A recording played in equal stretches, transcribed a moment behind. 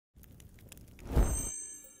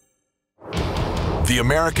The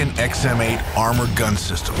American XM8 armored gun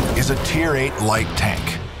system is a Tier 8 light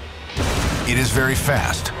tank. It is very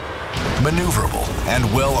fast, maneuverable, and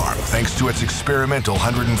well-armed thanks to its experimental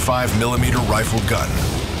 105mm rifled gun.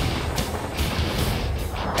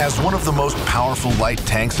 As one of the most powerful light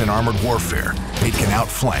tanks in armored warfare, it can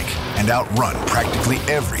outflank and outrun practically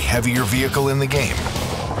every heavier vehicle in the game.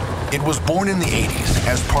 It was born in the 80s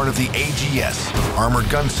as part of the AGS Armored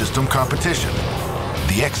Gun System competition.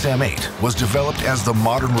 The XM8 was developed as the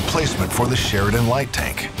modern replacement for the Sheridan light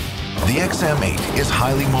tank. The XM8 is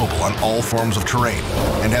highly mobile on all forms of terrain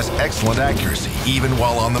and has excellent accuracy even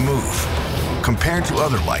while on the move. Compared to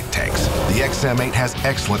other light tanks, the XM8 has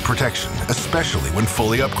excellent protection, especially when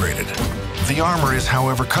fully upgraded. The armor is,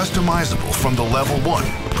 however, customizable from the Level 1,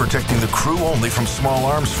 protecting the crew only from small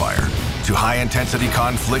arms fire, to high-intensity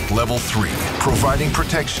conflict Level 3, providing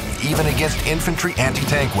protection even against infantry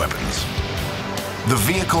anti-tank weapons. The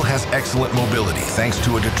vehicle has excellent mobility thanks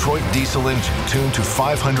to a Detroit diesel engine tuned to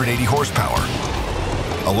 580 horsepower,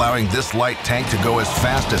 allowing this light tank to go as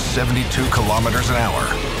fast as 72 kilometers an hour.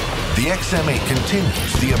 The XM8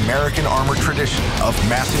 continues the American armor tradition of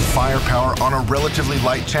massive firepower on a relatively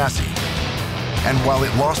light chassis. And while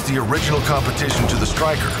it lost the original competition to the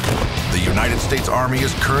Stryker, the United States Army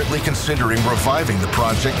is currently considering reviving the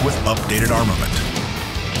project with updated armament.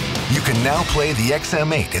 You can now play the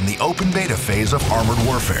XM8 in the open beta phase of Armored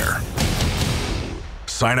Warfare.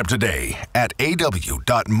 Sign up today at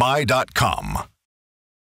aw.my.com.